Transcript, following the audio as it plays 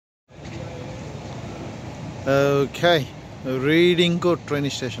Okay, reading को train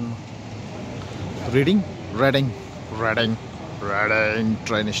station. Reading train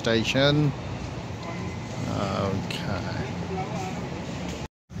station. Okay.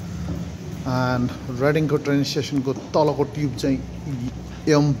 And Reading को train station को तलको ट्युब चाहिँ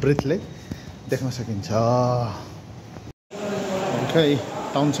एम ब्रिथले देख्न सकिन्छ. Okay,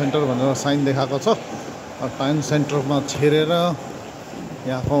 टाउन सेन्टर भनेर साइन देखाएको छ. टाउन सेन्टरमा छिरेर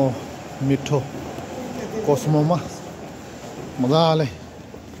यहाँको मिठो कोस्मोमा मजाले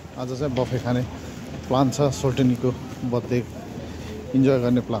आज चाहिँ बफे खाने प्लान छ. सोल्टिनीको बर्थडे इन्जोय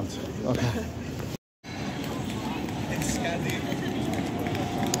गर्ने प्लान छ. ओके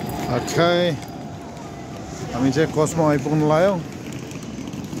ओके हामी चाहिँ कोस्मो आइपुग्नु लाग्यो.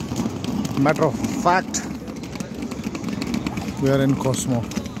 Matter of fact we are in Cosmo.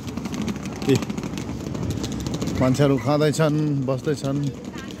 मान्छेहरू खाँदैछन्, बस्दैछन्,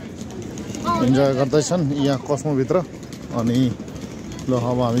 इन्जोय गर्दैछन् यहाँ कोस्मोभित्र. अनि ल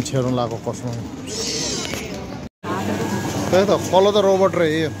अब हामी छिर्नु लागेको कोस्मो. त्यही त फलो द रोबोट रे.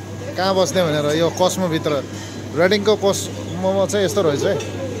 यो कहाँ बस्ने भनेर यो कोस्मोभित्र रेडिङको कोस्मोमा चाहिँ यस्तो रहेछ है.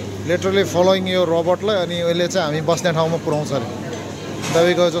 लिटरली फलोइङ यो रोबोटलाई अनि अहिले चाहिँ हामी बस्ने ठाउँमा पुऱ्याउँछ अरे.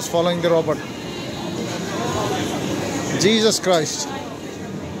 We go just following the robot. Jesus Christ.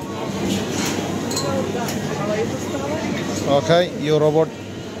 Okay यो रोबोट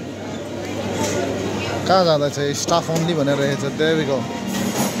कहाँ जाँदैछ? स्टाफ ओन्ली भनेर रहेछ. There we go.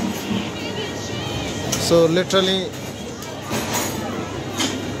 So literally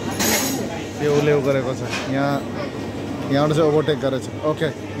यो उसले गरेको छ. यहाँबाट चाहिँ ओभरटेक गरेछ. ओके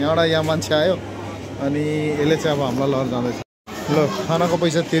यहाँबाट यहाँ मान्छे आयो अनि यसले चाहिँ अब हामीलाई लहर जाँदैछ. ल खानाको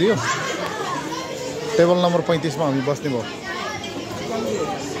पैसा तिर्यो. टेबल नम्बर 35 मा हामी बस्ने भयो.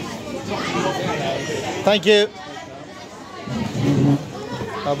 Thank you.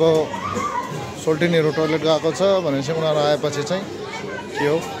 अब सोल्टिनीहरू टोइलेट गएको छ भनेपछि उनीहरू आएपछि चाहिँ के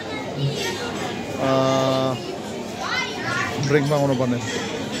हो ड्रिङ्क माग्नु पर्ने.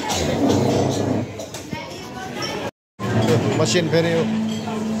 मसिन फेरि यो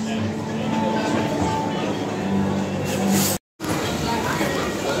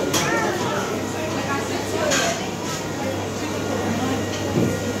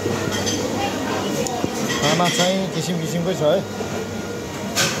खाना चाहिँ किसिम किसिमकै छ है.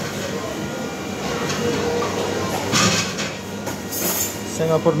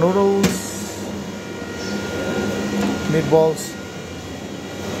 Singapore noodles, meatballs,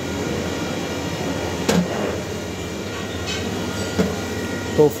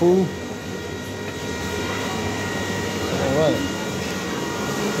 tofu. Alright.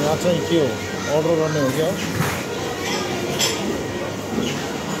 यहाँ चाहिँ के हो अर्डर गर्ने हो क्या?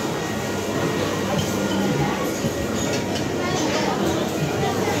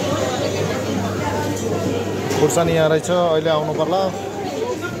 खुर्सानी यहाँ रहेछ. अहिले आउनु पर्ला.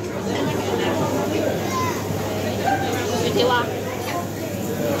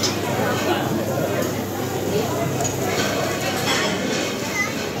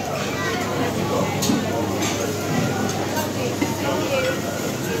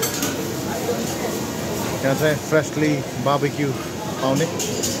 यहाँ चाहिँ फ्रेसली बार्बिक्यू पाउने.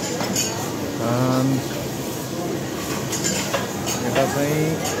 यता चाहिँ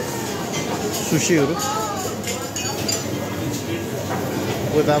सुशीहरू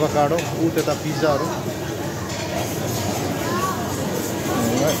विथ एभोकाडो. त्यता पिज्जाहरू.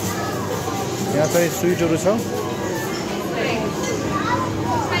 यहाँ चाहिँ स्विटहरू छ.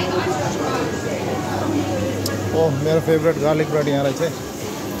 ओ मेरो फेभरेट गार्लिक ब्रेड यहाँ रहेछ.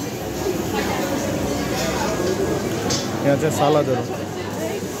 यहाँ चाहिँ सलादहरू.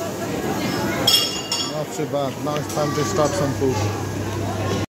 Not too bad. Now it's time to start some food.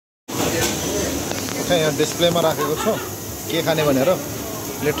 Okay यहाँ डिस्प्लेमा राखेको छ के खाने भनेर.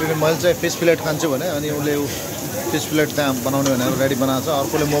 लिटरली मैले चाहिँ फिस फिलेट खान्छु भने अनि उसले फिस फिलेट त्यहाँ बनाउने भनेर रेडी बनाएको छ.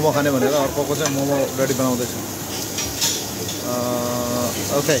 अर्कोले मोमो खाने भनेर अर्कोको चाहिँ मोमो रेडी बनाउँदैछ.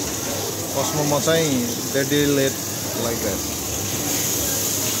 ओके कोस्मोमा चाहिँ they deal it like that.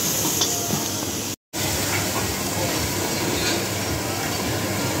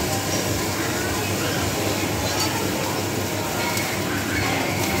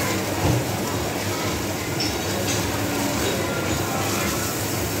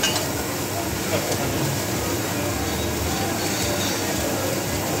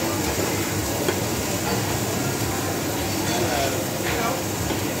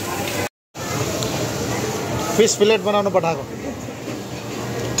 Fish fillet बनाउनु पठाएको.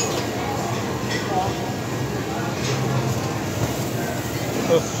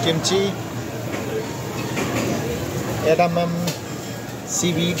 किम्ची, edamame,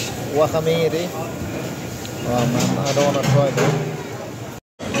 seaweed, wakame, Oh man, I don't want to try that.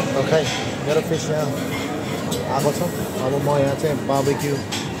 Okay, मेरो फिस यहाँ आएको छ। अब म यहाँ चाहिँ बार्बिक्यू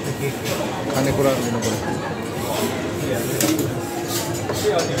खानेकुरा लिनु पर्यो।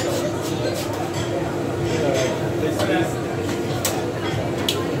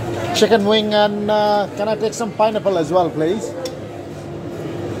 Chicken wing and can I take some pineapple as well, please?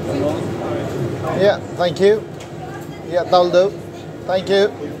 Yeah, thank you. Yeah, that'll do. Thank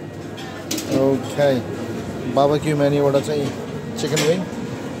you. Okay. Barbecue menu order चाहिँ chicken wing,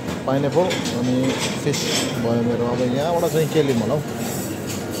 pineapple अनि fish भयो मेरो। अब यहाँबाट चाहिँ के लिऊँ होला हौ?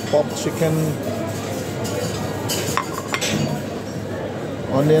 Pop chicken,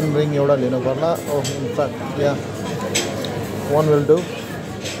 onion ring एउटा लिनु पर्ला। Oh, in fact, yeah, one will do.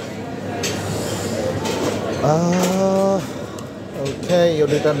 Okay, यो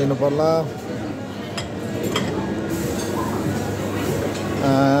दुईटा लिनु पर्ला।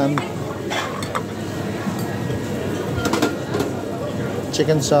 And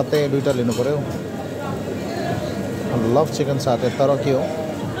chicken satay दुईटा लिनु पर्यो। I love chicken satay तर के हो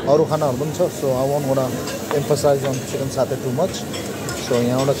अरु खानाहरु पनि छ, so I won't wanna emphasize on chicken satay too much. So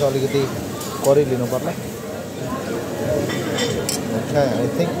यहाँबाट चाहिँ अलिकति करी लिनु पर्ला। Okay, I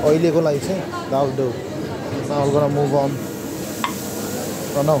think oily को लागि चाहिँ that'll do. Now we're gonna move on.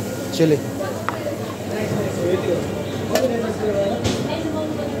 Oh no, chili.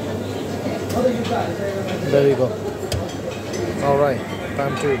 There we go. All right,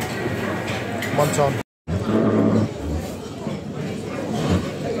 time to munch on.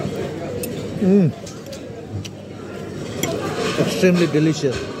 Extremely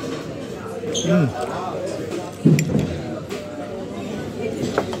delicious.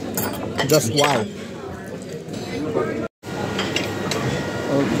 Just wow.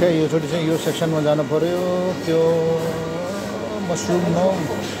 Okay, यो थोड़ी चाहिँ यो सेक्सनमा जानु पर्यो। त्यो मशरूम नो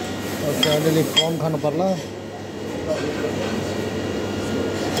ओके अलिअलि कम खानु पर्ला।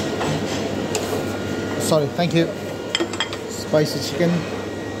 Sorry, thank you. Spicy chicken.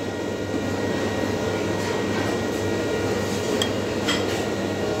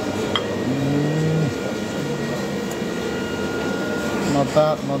 Not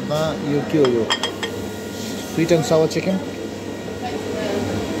that. You kill you. Sweet and sour chicken.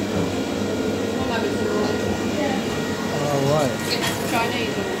 Alright.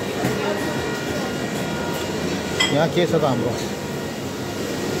 Chinese. यहाँ के छ त हाम्रो?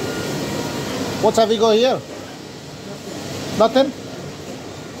 What have we got here? Nothing?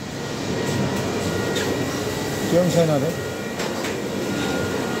 के पनि छैन रे।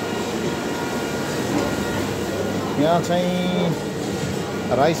 यहाँ चाहिँ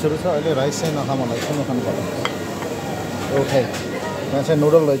राइसहरु छ। अहिले राइस चाहिँ नखा मलाई सुन खानु पर्छ। ओके। यहाँ चाहिँ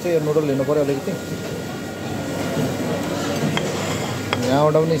नुडल रहेछ। यो नुडल लिनु पर्यो अलिकति।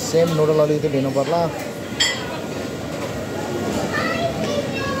 यहाँबाट पनि सेम नुडल अलिकति लिनु पर्ला।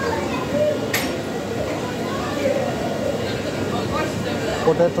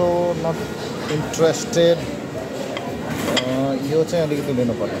 Potato not interested. यो चाहिँ अलिकति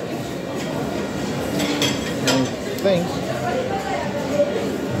लिनु पर्ला। I think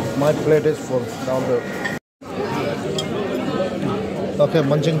my plate is full. Down there. Okay,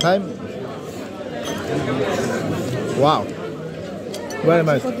 munching time. Wow. Very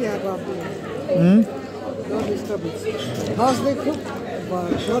nice.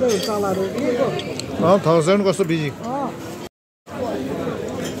 Oh, 1000 कस्तो बिजी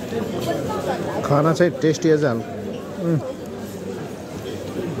खाना चाहिँ टेस्टी एज हाल।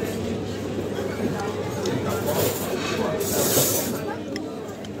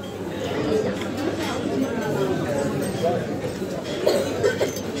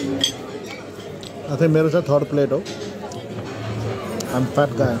 I think मेरो चाहिँ थर्ड प्लेट हो। I'm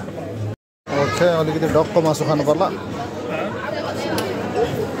fat guy. Okay, अलिकति डकको मासु खानु पर्ला।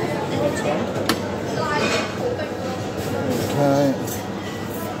 Okay.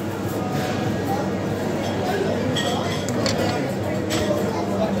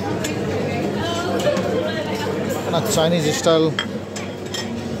 And a Chinese style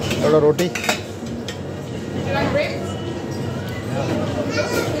एउटा रोटी।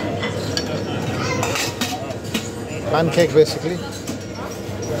 Pancake basically.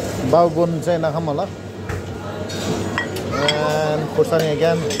 Baobun चाहिँ नखाम होला। And खुर्सानी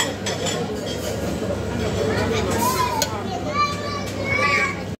again.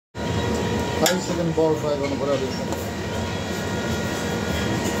 Chicken ball fry गर्नु पर्यो अलिकति।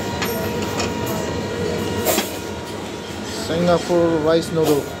 Singapore rice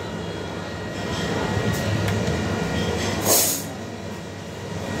noodle.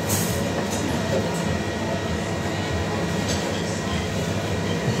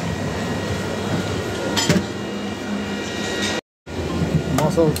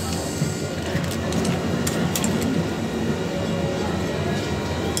 mussels.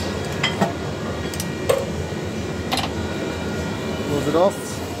 Close it off.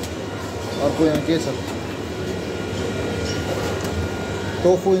 अर्को यहाँ के छ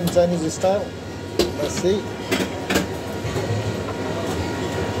tofu in Chinese style. Let's see.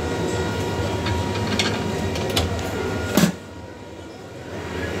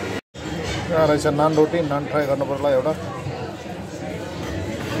 यहाँ रहेछ नान रोटी, नान फ्राई गर्नु पर्ला एउटा.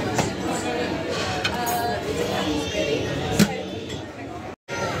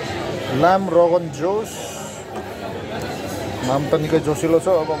 lamb rogan josh. नाम त निकै जोसिलो छ.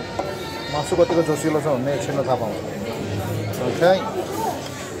 अब मासु कतिको जोसिलो छ भन्ने एकछिनमा थाहा पाउँछ. ओके.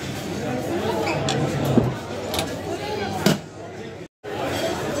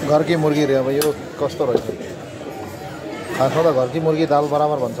 घरकी मुर्गी रे. अब यो कस्तो रहेछ? खासमा त घरकी मुर्गी दाल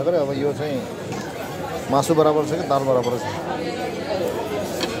बराबर भन्छ के. अब यो चाहिँ मासु बराबर छ कि दाल बराबर छ?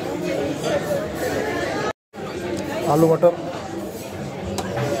 आलु मटर.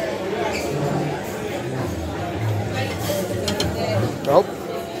 Nope.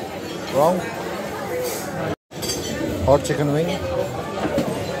 Wrong. Hot chicken wing.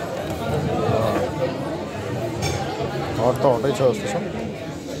 Hot त हटै छ जस्तो छ.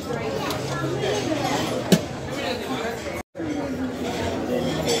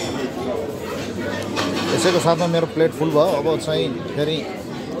 यसैको साथमा मेरो प्लेट फुल भयो. अब चाहिँ फेरि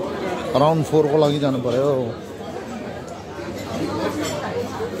राउन्ड 4 को लागि जानु पर्यो.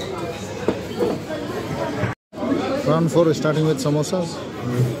 Round 4 starting with samosas.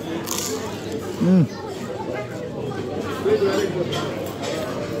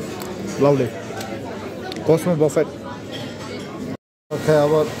 Lovely. COSMO buffet. Okay,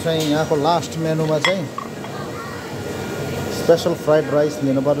 अब चाहिँ यहाँको लास्ट मेनुमा चाहिँ स्पेशल फ्राइड राइस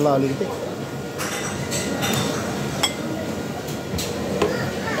लिनु पर्ला अलिकति.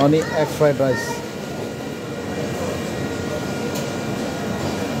 अनि एग फ्राइड राइस.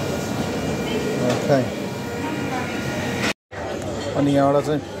 Okay. अनि यहाँबाट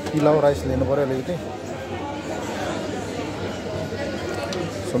चाहिँ पिलाउ राइस लिनु पर्यो अलिकति.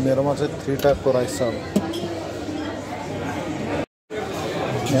 सो मेरोमा चाहिँ 3 टाइपको राइस छ.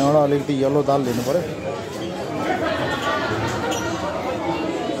 यहाँबाट अलिकति येलो दाल लिनु पर्यो.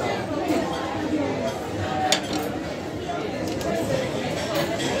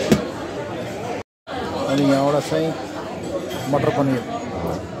 अनि यहाँबाट चाहिँ मटर पनीर.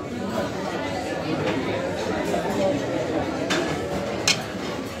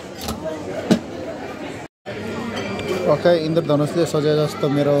 Okay, इन्द्रधनुषले सजाए जस्तो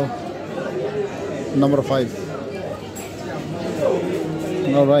मेरो number 5.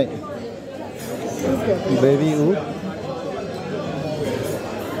 Alright. Gravy.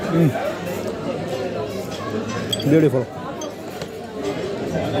 Beautiful.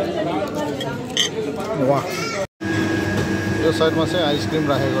 Wow. यो साइडमा चाहिँ आइसक्रिम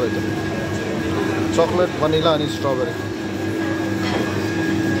राखेको रहेछ. चकलेट, भनिला अनि स्ट्रबेरी.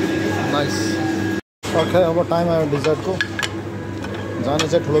 नाइस. ओके, अब टाइम आयो डिजर्टको. जाने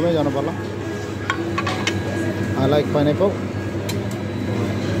चाहिँ ठुलोमै जानु पर्ला. I like pineapple.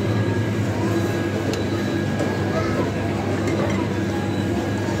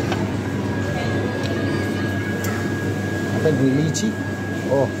 I think lychee.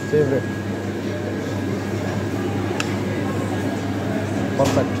 Oh, favorite.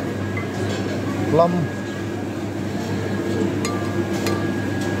 Perfect. Plum.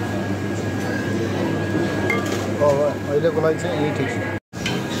 अहिलेको लागि चाहिँ यही ठिक छ.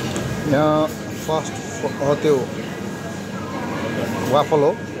 यहाँ फर्स्ट त्यो वाफल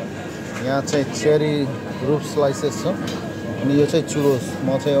हो. यहाँ चाहिँ चेरी रूफ स्लाइसेस छ. अनि यो चाहिँ चुरोस. म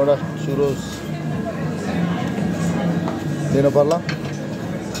चाहिँ एउटा चुरोस लिनु पर्ला.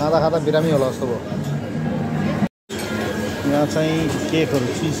 खाँदा खाँदा बिरामी होला जस्तो भयो. यहाँ चाहिँ केकहरू,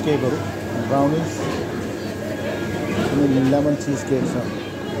 चिज केकहरू, ब्राउनिज अनि लेमन चिज केक छ.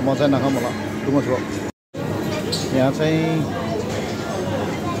 म चाहिँ नखाऊँ होला, टु मच भयो. यहाँ चाहिँ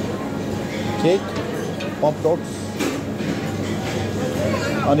केक, पप टोट्स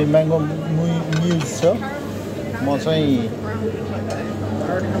अनि म्याङ्गो म्युज छ. म चाहिँ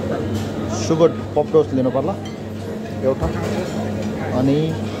सुगर पप टोस्ट लिनु पर्ला एउटा. अनि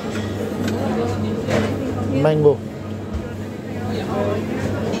म्याङ्गो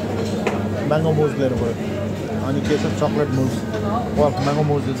मुज लिनु पऱ्यो. अनि के छ chocolate Mooz. Mango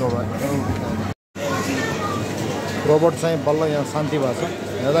Mooz is all right. Robot चाहिँ बल्ल यहाँ शान्ति भएको छ.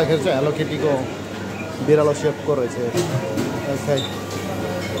 हेर्दाखेरि चाहिँ हेलो किटीको बिरालो सेपको रहेछ. Okay,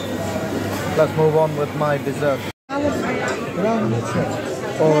 let's move on with my dessert.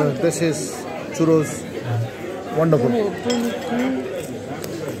 Oh, this is churros. Wonderful.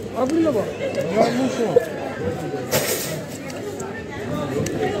 There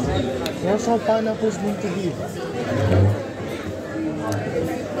are some pineapples need to be.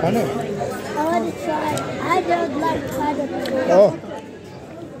 Pineapple? I want to try. I don't like pineapple. Oh.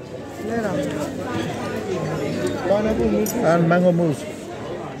 Pineapple mousse and mango mousse.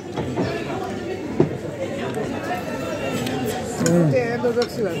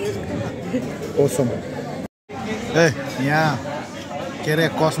 Awesome. Hey, यहाँ के अरे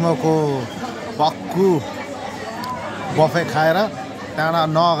कस्मोको Pakku buffet खाएर त्यहाँबाट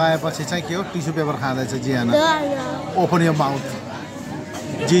नगाएपछि चाहिँ के हो tissue paper खाँदैछ Ziana open your mouth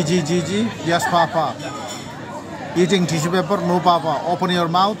G yes papa eating tissue paper no papa open your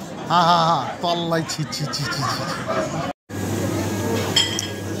mouth हा तललाई छि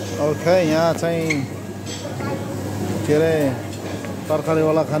ओके यहाँ चाहिँ के अरे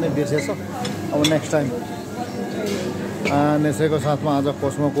तरकारीवाला खाने बिर्सेछ अब नेक्स्ट टाइम नेसैको साथमा आज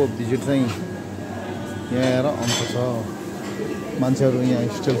कोस्मोको भिजिट चाहिँ यहाँ आएर अन्त छ मान्छेहरू यहाँ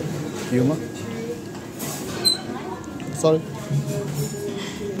स्टिल भ्यूमा सरी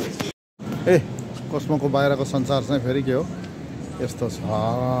ए कोस्मोको बाहिरको संसार चाहिँ फेरि के हो यस्तो छ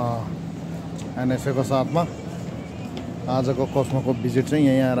एनएसएको साथमा आजको कोस्मोको भिजिट चाहिँ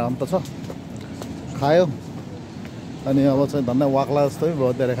यहीँ आएर अन्त छ खायो अनि अब चाहिँ धन्दा वाक्ला जस्तो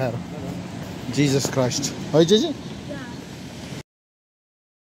भयो धेरै खाएर जिजस क्राइस्ट है जी